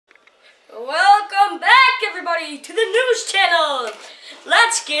Welcome back, everybody, to the news channel.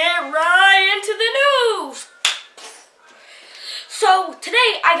 Let's get right into the news. So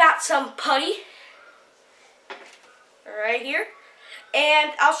today I got some putty right here,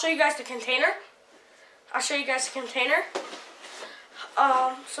 and I'll show you guys the container. So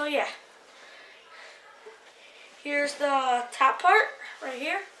yeah, here's the top part right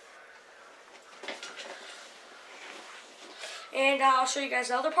here, and I'll show you guys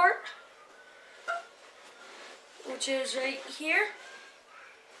the other part, which is right here,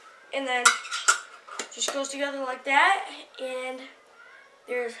 and then just goes together like that, and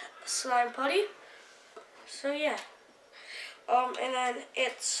there's slime putty. So yeah, and then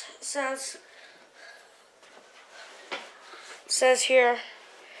it says here,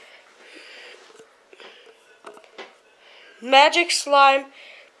 magic slime,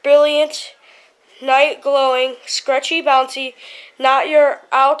 brilliant, night glowing, scratchy, bouncy, not your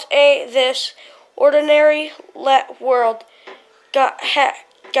out a this ordinary world. Got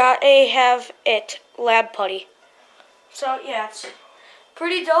a have it lab putty. So yeah, it's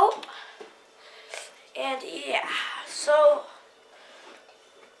pretty dope. And yeah, so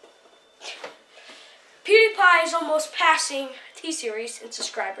PewDiePie is almost passing T-Series in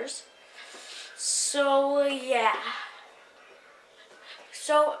subscribers. So yeah.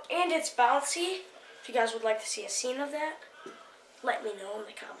 So, and it's bouncy. If you guys would like to see a scene of that, let me know in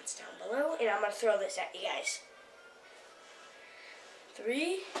the comments down below, and I'm going to throw this at you guys.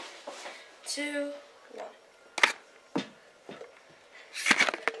 3, 2, 1.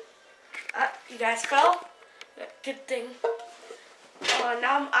 You guys fell? Good thing.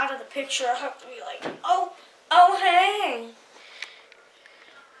 Now I'm out of the picture. I have to be like, oh, hey.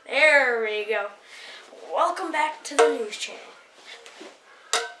 There we go. Welcome back to the news channel.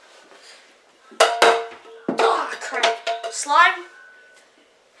 Oh, crap. Slime.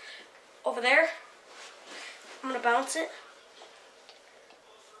 Over there. I'm going to bounce it.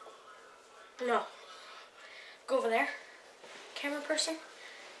 No. Go over there. Camera person.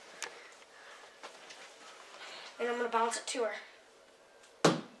 And I'm going to bounce it to her.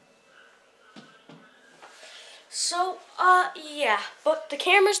 So, yeah. But the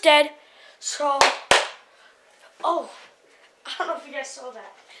camera's dead. So, oh. I don't know if you guys saw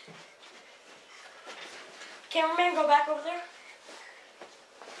that. Cameraman, go back over there.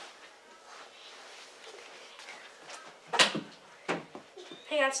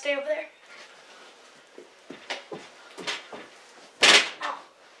 Hang on, stay over there. Ow.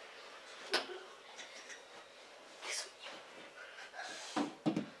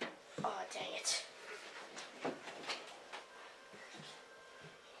 Oh, dang it.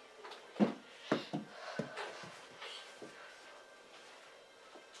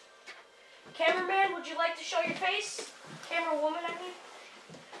 Cameraman, would you like to show your face? Camera woman, I mean.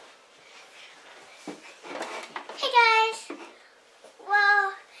 Hey guys.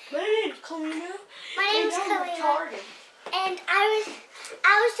 Well, My name's Kalina. my name's Kalina, and I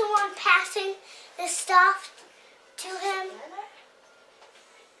was the one passing the stuff to him.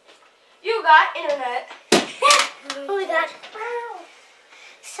 You got internet. Oh my god.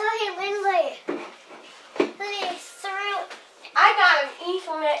 So he literally threw. I got an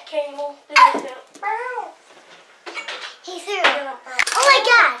Ethernet cable. He threw. Oh my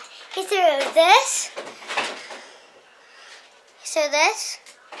god. He threw this. So this.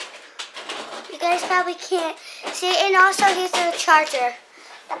 You guys probably can't see. And also he threw a charger.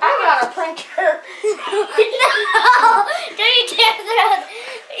 I got a printer. No! Don't you dare throw it.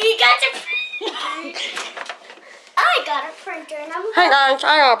 You got the I got a printer and I'm Hey guys,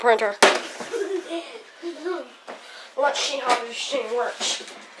 I got a printer. Let's see how this thing works.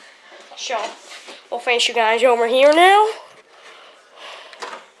 So, we'll face you guys over here now.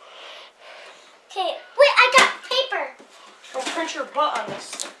 Okay, wait, I got paper. Don't print your butt on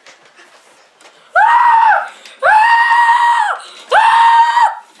this.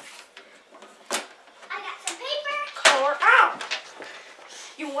 I got some paper. Color out!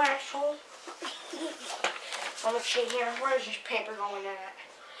 You asshole. Let's see here. Where's this paper going at?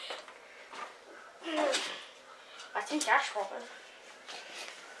 I think that's open.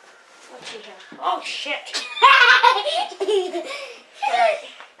 Let's see here. Oh shit. Alright.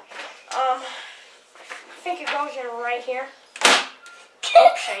 I think it goes in right here.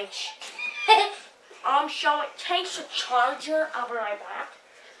 Okay. So it takes a charger. I'll be right back.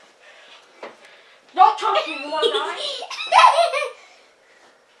 Don't touch me, you want to die?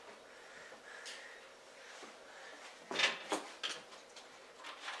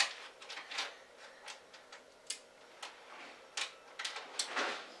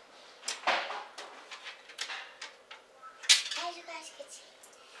 As you guys can see,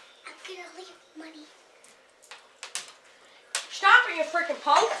 I'm gonna leave money. Stop it, you freaking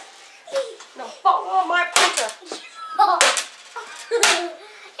punk. No, fall on my printer.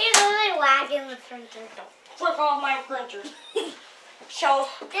 He's really wagging the printer. Flip off my printer. So,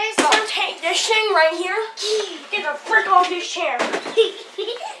 There's I'll take this thing right here. Get the frick off this chair.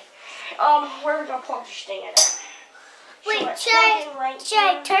 Where are we gonna plug this thing in at? Wait, So should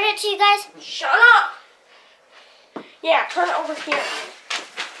I turn it to you guys? Shut up! Yeah, turn it over here.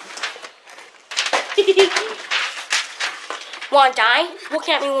 Wanna die? Look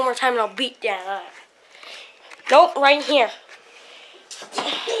at me one more time and I'll beat that. Nope, right here.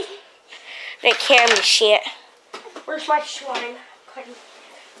 That camera shit. Where's my swine putty?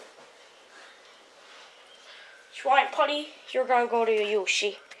 Swine putty, you're gonna go to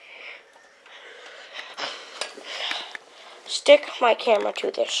Yoshi. Stick my camera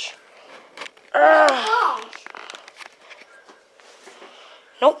to this. Oh.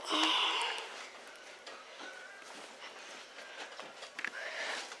 Nope.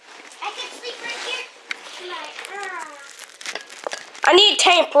 I can sleep right here. I need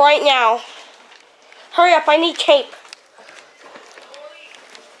tape right now. Hurry up, I need tape.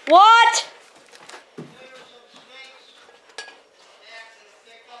 What?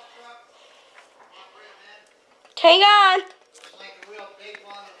 Hang on. It's like a real big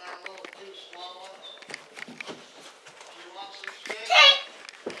one and then a little two small ones. Do you want some steak?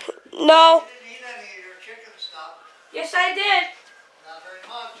 No. You didn't eat any of your chicken stuff. Yes, I did. Not very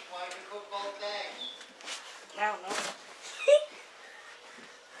much. Why did you cook both eggs? I don't know.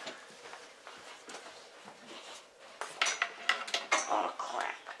 Oh,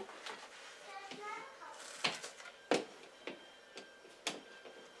 crap.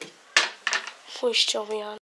 Please still be on.